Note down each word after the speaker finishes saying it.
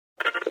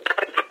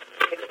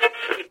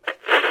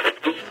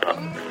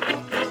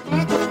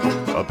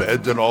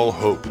Abandon all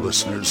hope,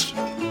 listeners.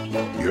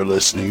 You're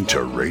listening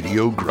to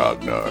Radio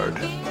Grognard,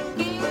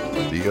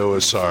 the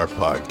OSR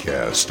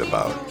podcast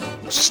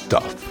about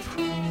stuff,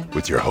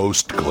 with your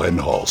host, Glenn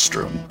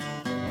Hallstrom.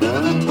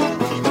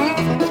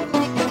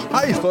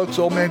 Hi, folks.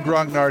 Old Man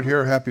Grognard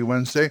here. Happy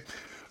Wednesday.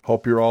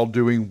 Hope you're all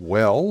doing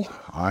well.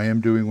 I am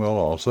doing well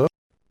also.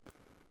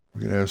 We're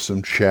going to have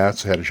some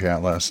chats. I had a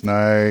chat last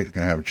night. Going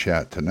to have a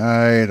chat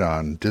tonight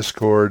on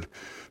Discord.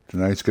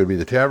 Tonight's going to be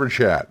the Tavern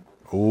Chat.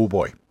 Oh,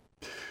 boy.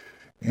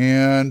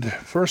 And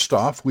first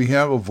off, we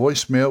have a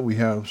voicemail. We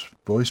have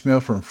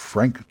voicemail from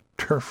Frank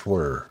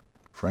Turfler.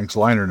 Frank's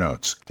liner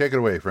notes. Take it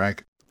away,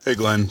 Frank. Hey,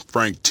 Glenn.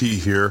 Frank T.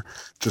 here.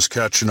 Just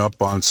catching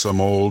up on some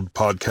old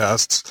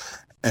podcasts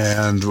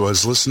and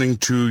was listening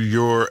to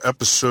your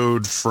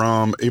episode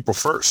from April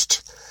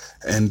 1st.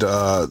 And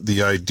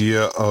the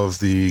idea of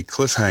the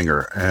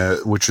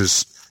cliffhanger, which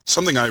is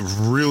something I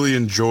really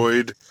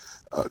enjoyed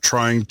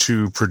trying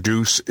to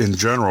produce in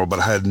general, but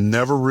I had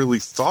never really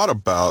thought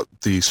about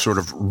the sort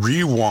of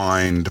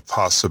rewind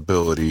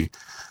possibility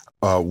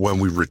when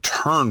we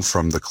return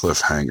from the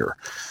cliffhanger.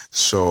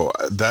 So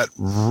that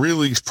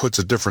really puts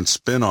a different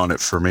spin on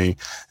it for me.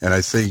 And I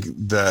think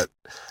that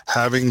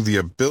having the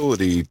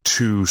ability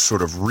to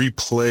sort of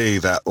replay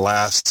that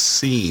last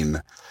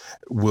scene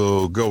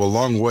will go a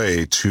long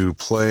way to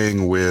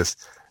playing with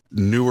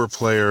newer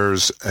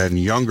players and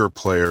younger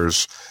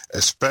players,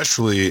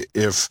 especially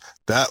if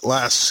that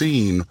last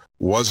scene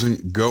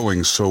wasn't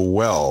going so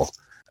well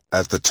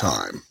at the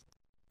time.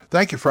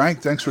 Thank you,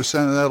 Frank. Thanks for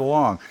sending that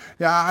along.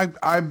 Yeah,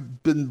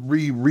 I've been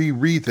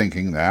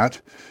rethinking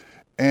that,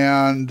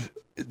 and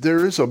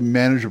there is a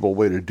manageable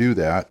way to do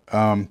that.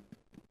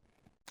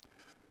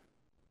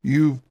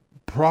 You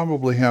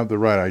probably have the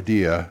right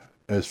idea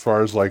as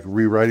far as like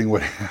rewriting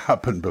what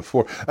happened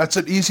before. That's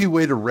an easy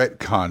way to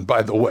retcon,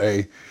 by the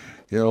way.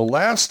 You know,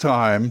 last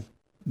time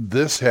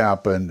this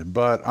happened,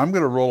 but I'm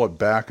going to roll it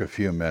back a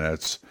few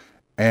minutes,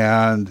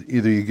 and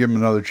either you give them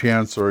another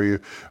chance or you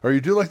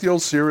do like the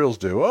old serials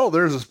do. Oh,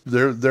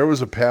 there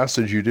was a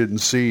passage you didn't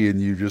see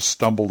and you just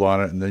stumbled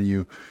on it, and then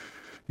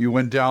you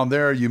went down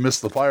there, you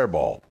missed the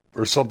fireball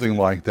or something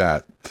like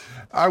that.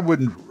 I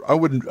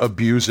wouldn't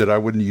abuse it. I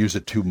wouldn't use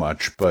it too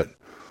much, but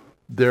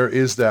there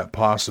is that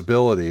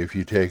possibility if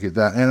you take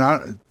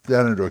that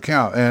into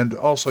account. And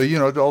also, you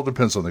know, it all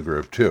depends on the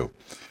group too.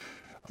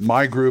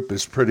 My group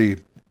is pretty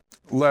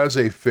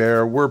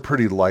laissez-faire. We're a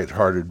pretty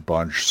lighthearted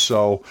bunch.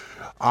 So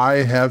I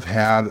have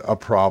had a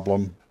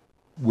problem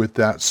with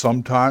that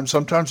sometimes.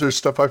 Sometimes there's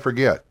stuff I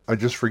forget. I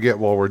just forget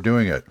while we're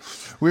doing it.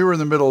 We were in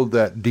the middle of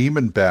that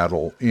demon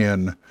battle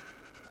in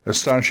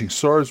Astonishing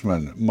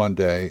Swordsman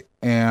Monday,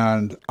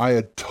 and I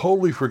had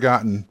totally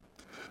forgotten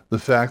the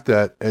fact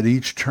that at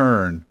each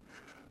turn,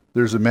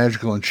 there's a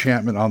magical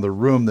enchantment on the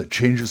room that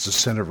changes the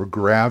center of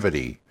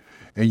gravity,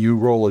 and you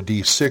roll a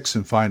d6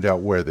 and find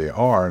out where they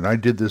are. And I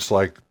did this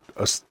like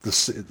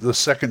the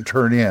second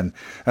turn in,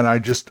 and I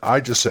just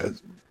said,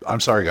 "I'm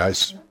sorry,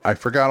 guys, I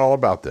forgot all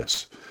about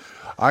this.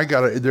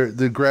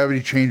 The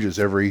gravity changes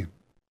every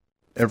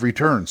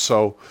turn."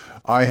 So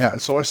I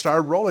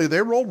started rolling.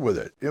 They rolled with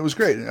it. It was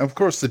great. And of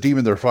course, the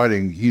demon they're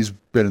fighting, he's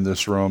been in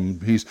this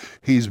room.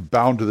 He's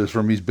bound to this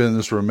room. He's been in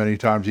this room many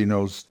times. He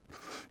knows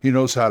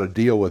how to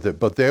deal with it.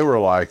 But they were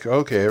like,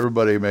 okay,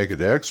 everybody make a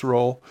dex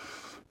roll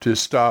to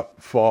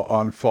stop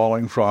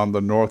falling from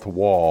the north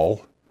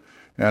wall.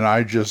 And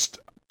I just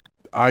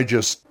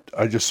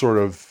sort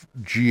of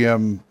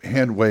GM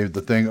hand waved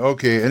the thing.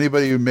 Okay,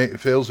 anybody who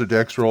fails a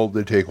dex roll,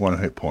 they take 1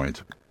 hit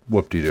point.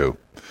 Whoop-de-doo.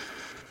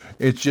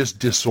 It's just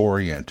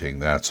disorienting,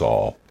 that's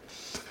all.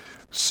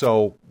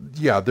 So,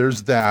 yeah,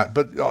 there's that.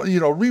 But, you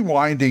know,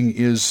 rewinding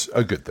is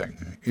a good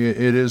thing. It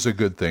is a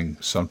good thing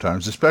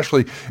sometimes,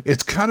 especially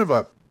it's kind of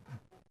a,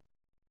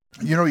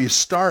 you know, you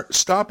stop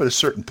at a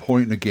certain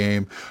point in a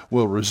game,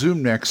 we'll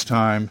resume next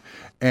time,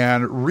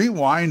 and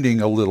rewinding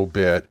a little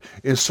bit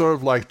is sort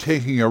of like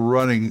taking a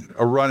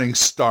running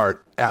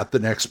start at the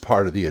next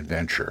part of the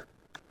adventure.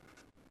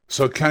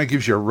 So it kind of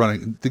gives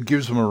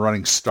them a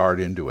running start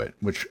into it,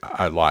 which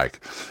I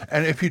like.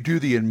 And if you do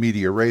the in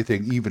media res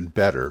thing, even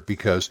better,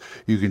 because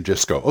you can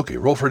just go, okay,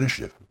 roll for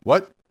initiative.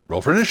 What?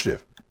 Roll for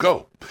initiative.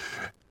 Go.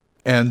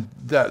 And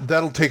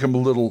that'll take them a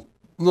little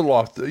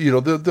off. You know,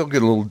 they'll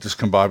get a little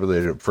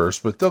discombobulated at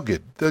first, but they'll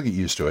get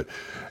used to it.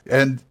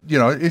 And you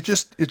know, it's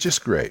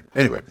just great.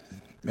 Anyway.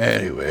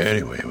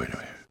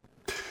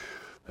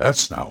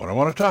 That's not what I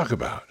want to talk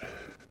about.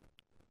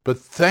 But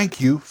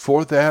thank you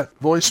for that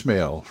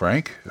voicemail,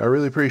 Frank. I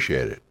really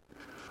appreciate it.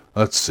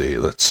 Let's see.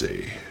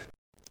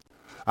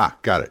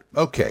 Got it.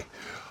 Okay.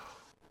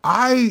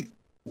 I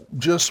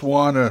just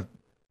want to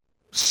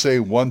say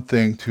one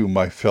thing to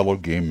my fellow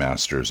game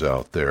masters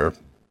out there,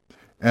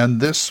 and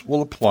this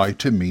will apply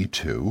to me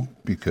too,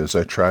 because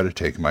I try to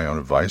take my own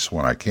advice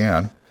when I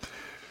can.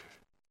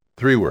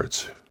 3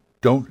 words.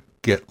 Don't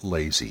get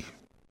lazy.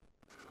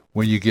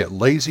 When you get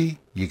lazy,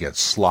 you get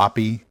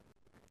sloppy,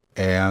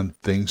 and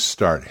things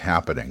start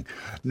happening.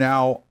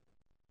 Now,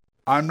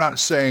 I'm not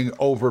saying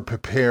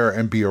over-prepare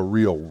and be a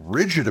real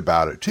rigid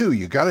about it, too.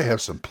 You got to have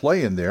some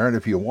play in there, and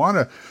if you want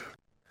to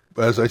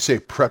as I say,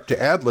 prep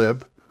to ad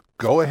lib,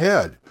 go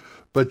ahead.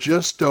 But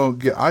just don't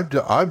get,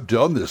 I've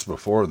done this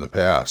before in the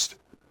past.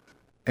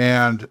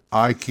 And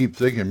I keep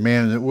thinking,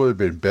 man, it would have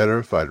been better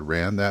if I'd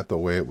ran that the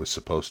way it was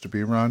supposed to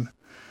be run,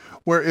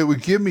 where it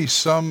would give me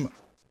some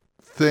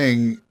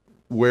thing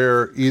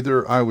where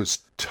either I was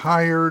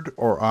tired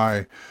or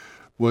I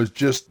was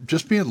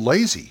just being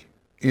lazy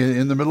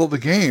in the middle of the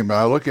game.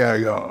 I look at it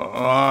and go,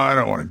 oh, I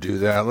don't want to do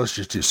that. Let's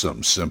just do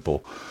something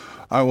simple.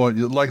 I want,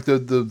 like the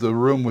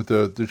room with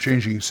the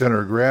changing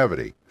center of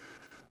gravity.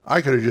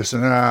 I could have just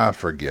said,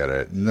 forget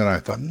it. And then I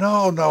thought,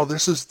 no,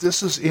 this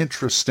is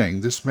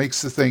interesting. This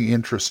makes the thing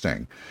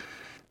interesting.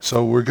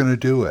 So we're going to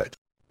do it.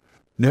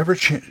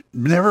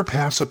 Never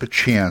pass up a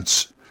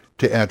chance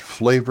to add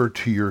flavor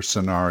to your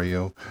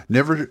scenario.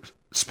 Never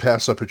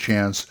pass up a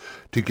chance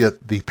to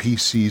get the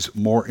PCs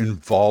more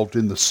involved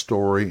in the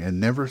story, and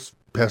never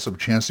pass up a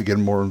chance to get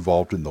them more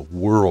involved in the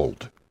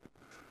world.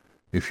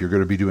 If you're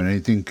going to be doing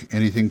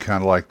anything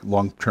kind of like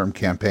long-term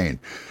campaign.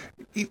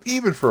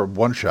 Even for a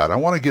one-shot, I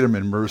want to get them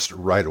immersed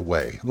right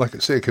away. Like,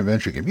 say, a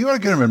convention game. You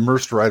want to get them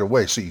immersed right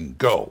away so you can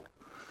go.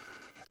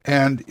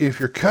 And if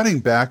you're cutting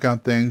back on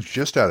things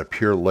just out of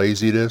pure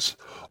laziness,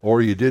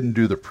 or you didn't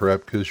do the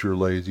prep because you're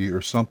lazy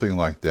or something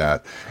like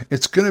that,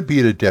 it's going to be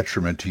at a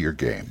detriment to your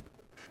game.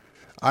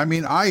 I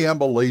mean, I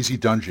am a lazy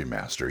dungeon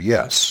master,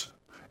 yes.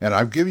 And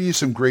I've given you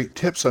some great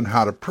tips on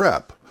how to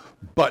prep,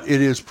 but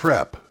it is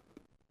prep.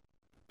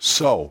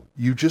 So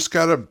you just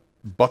got to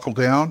buckle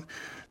down,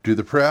 do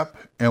the prep,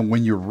 and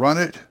when you run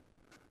it,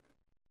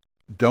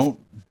 don't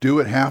do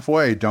it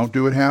halfway. Don't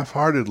do it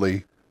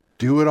half-heartedly.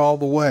 Do it all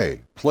the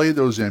way. Play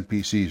those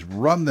NPCs.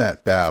 Run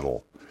that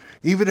battle.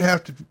 Even if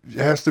it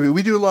has to be.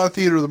 We do a lot of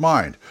theater of the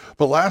mind.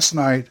 But last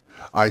night,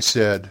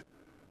 Monday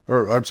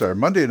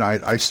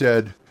night, I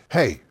said,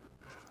 hey,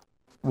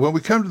 when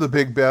we come to the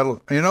big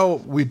battle,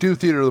 we do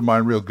theater of the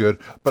mind real good,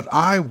 but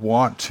I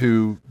want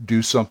to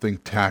do something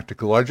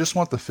tactical. I just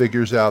want the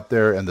figures out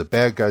there and the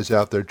bad guys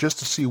out there just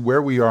to see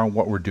where we are and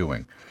what we're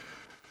doing.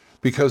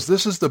 Because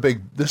this is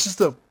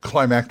the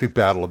climactic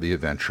battle of the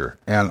adventure,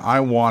 and I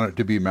want it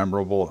to be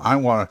memorable.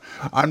 I'm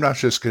not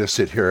just going to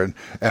sit here and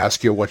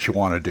ask you what you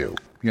want to do.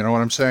 You know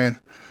what I'm saying?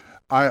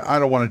 I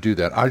don't want to do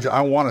that.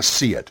 I want to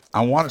see it.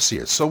 I want to see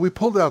it. So we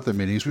pulled out the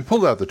minis, we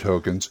pulled out the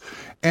tokens,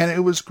 and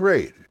it was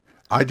great.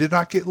 I did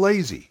not get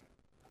lazy.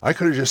 I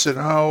could have just said,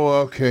 oh,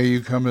 okay,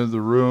 you come into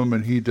the room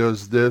and he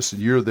does this and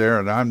you're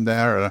there and I'm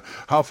there. And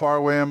how far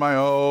away am I?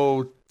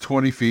 Oh,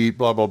 20 feet,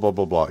 blah, blah, blah,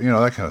 blah, blah.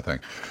 That kind of thing.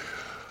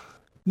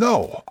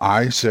 No,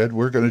 I said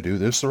we're going to do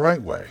this the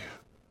right way.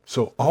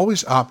 So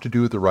always opt to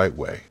do it the right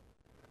way.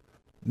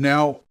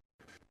 Now,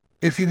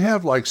 if you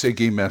have, like, say,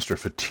 Game Master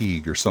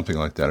fatigue or something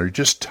like that, or you're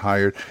just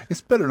tired,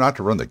 it's better not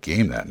to run the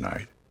game that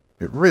night.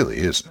 It really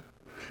isn't.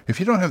 If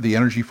you don't have the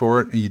energy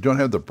for it and you don't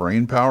have the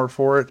brain power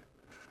for it,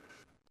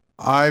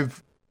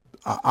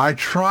 I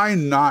try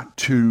not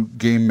to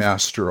game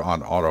master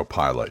on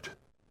autopilot.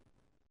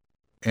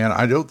 And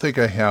I don't think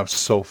I have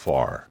so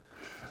far.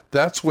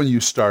 That's when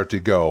you start to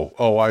go,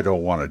 oh, I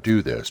don't want to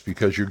do this,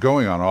 because you're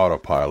going on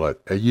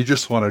autopilot and you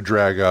just want to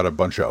drag out a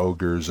bunch of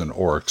ogres and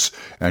orcs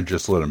and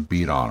just let them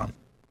beat on them.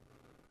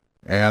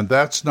 And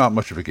that's not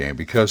much of a game,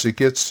 because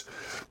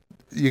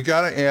you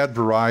got to add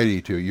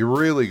variety to it. You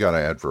really got to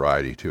add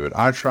variety to it.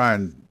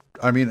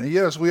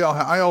 Yes,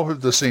 I all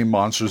have the same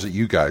monsters that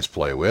you guys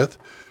play with,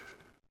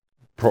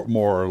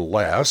 more or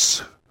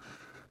less.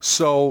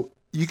 So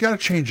you got to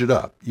change it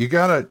up. You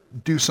got to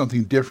do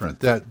something different.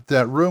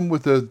 That room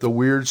with the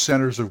weird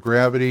centers of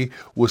gravity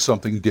was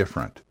something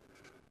different.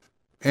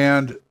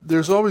 And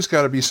there's always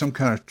got to be some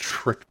kind of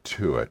trick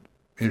to it.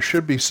 It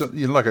should be,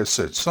 like I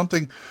said,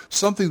 something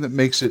that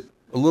makes it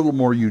a little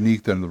more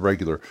unique than the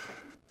regular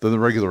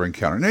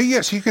encounter. Now,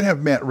 yes, you can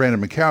have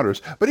random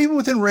encounters, but even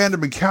within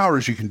random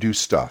encounters, you can do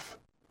stuff.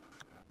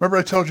 Remember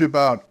I told you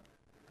about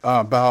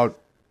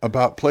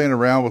playing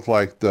around with,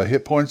 like, the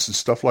hit points and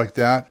stuff like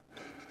that?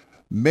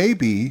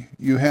 Maybe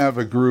you have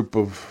a group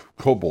of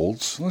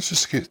kobolds. Let's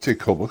just take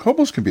kobolds.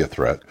 Kobolds can be a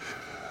threat.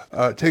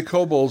 Take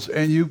kobolds,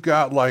 and you've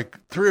got like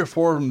 3 or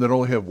 4 of them that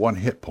only have 1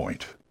 hit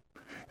point.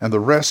 And the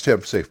rest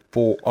have, say,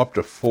 up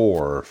to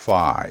 4 or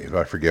 5.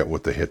 I forget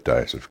what the hit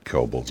dice of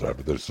kobolds are,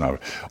 but it's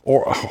not.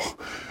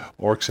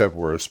 Orcs have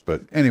worse,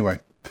 but anyway.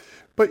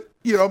 But,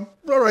 all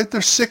right,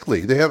 they're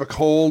sickly. They have a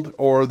cold,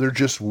 or they're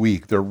just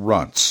weak. They're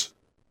runts.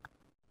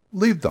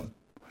 Leave them.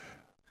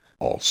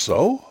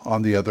 Also,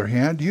 on the other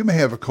hand, you may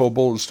have a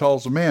kobold as tall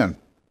as a man,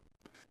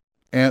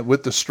 and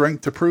with the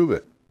strength to prove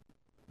it.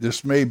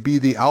 This may be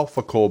the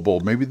alpha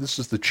kobold. Maybe this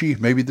is the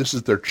chief. Maybe this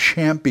is their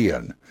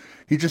champion.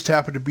 He just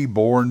happened to be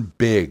born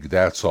big,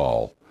 that's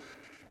all.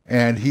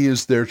 And he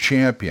is their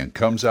champion.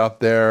 Comes out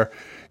there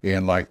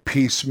in, like,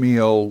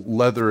 piecemeal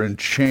leather and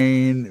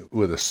chain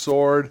with a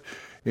sword,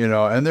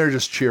 and they're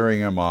just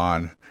cheering him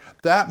on.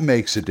 That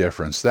makes a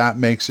difference. That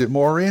makes it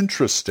more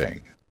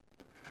interesting.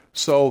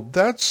 So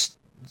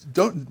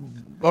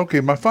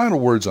my final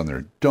words on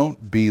there.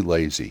 Don't be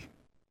lazy.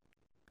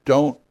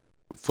 Don't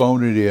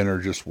phone it in or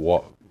just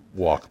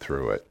walk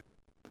through it.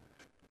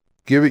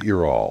 Give it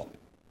your all.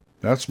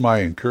 That's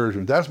my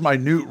encouragement. That's my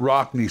Newt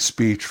Rockney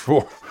speech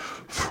for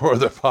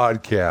the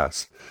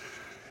podcast.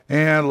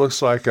 And it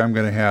looks like I'm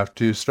going to have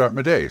to start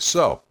my day.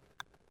 So,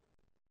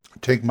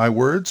 take my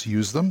words,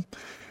 use them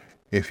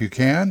if you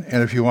can.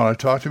 And if you want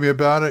to talk to me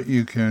about it,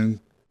 you can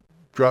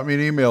drop me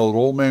an email at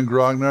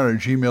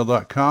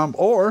oldmangrognard@gmail.com,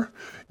 or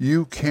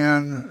you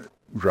can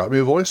drop me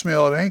a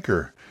voicemail at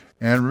Anchor.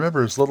 And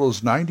remember, as little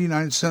as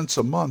 99 cents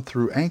a month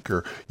through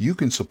Anchor, you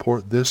can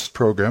support this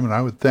program, and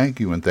I would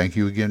thank you. And thank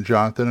you again,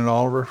 Jonathan and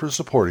Oliver, for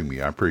supporting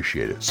me. I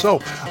appreciate it. So,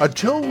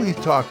 until we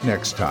talk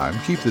next time,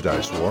 keep the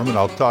dice warm, and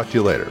I'll talk to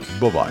you later.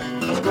 Bye-bye.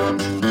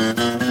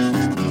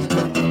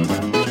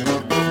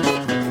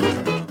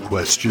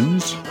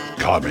 Questions?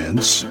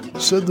 Comments?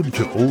 Send them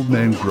to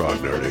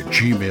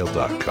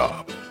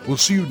oldmangrognard@gmail.com. We'll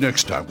see you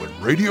next time when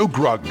Radio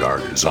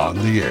Grognard is on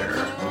the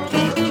air.